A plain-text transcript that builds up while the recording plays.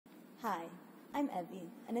Hi, I'm Evie,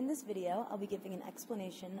 and in this video I'll be giving an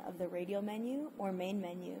explanation of the Radial menu or main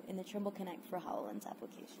menu in the Trimble Connect for HoloLens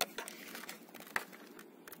application.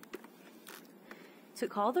 To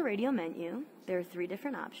call the Radial menu, there are three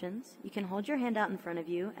different options. You can hold your hand out in front of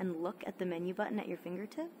you and look at the menu button at your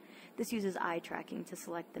fingertip. This uses eye tracking to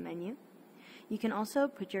select the menu. You can also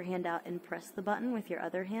put your hand out and press the button with your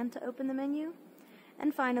other hand to open the menu.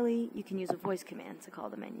 And finally, you can use a voice command to call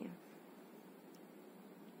the menu.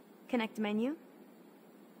 Connect menu,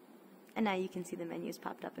 and now you can see the menus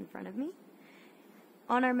popped up in front of me.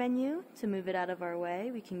 On our menu, to move it out of our way,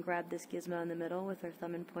 we can grab this gizmo in the middle with our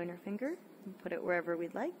thumb and pointer finger and put it wherever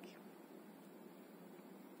we'd like.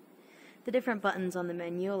 The different buttons on the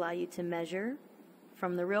menu allow you to measure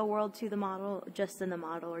from the real world to the model, just in the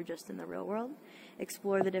model, or just in the real world.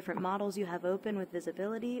 Explore the different models you have open with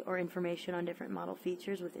visibility or information on different model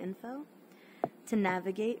features with info. To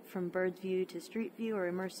navigate from bird's view to street view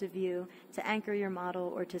or immersive view, to anchor your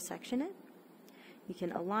model or to section it. You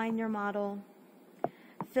can align your model,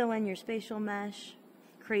 fill in your spatial mesh,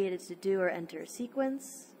 create a to-do or enter a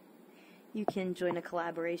sequence. You can join a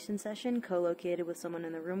collaboration session co-located with someone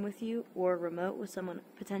in the room with you or remote with someone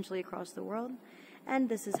potentially across the world. And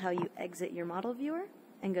this is how you exit your model viewer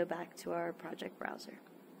and go back to our project browser.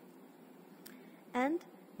 And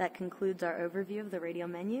that concludes our overview of the Radial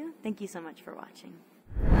menu. Thank you so much for watching.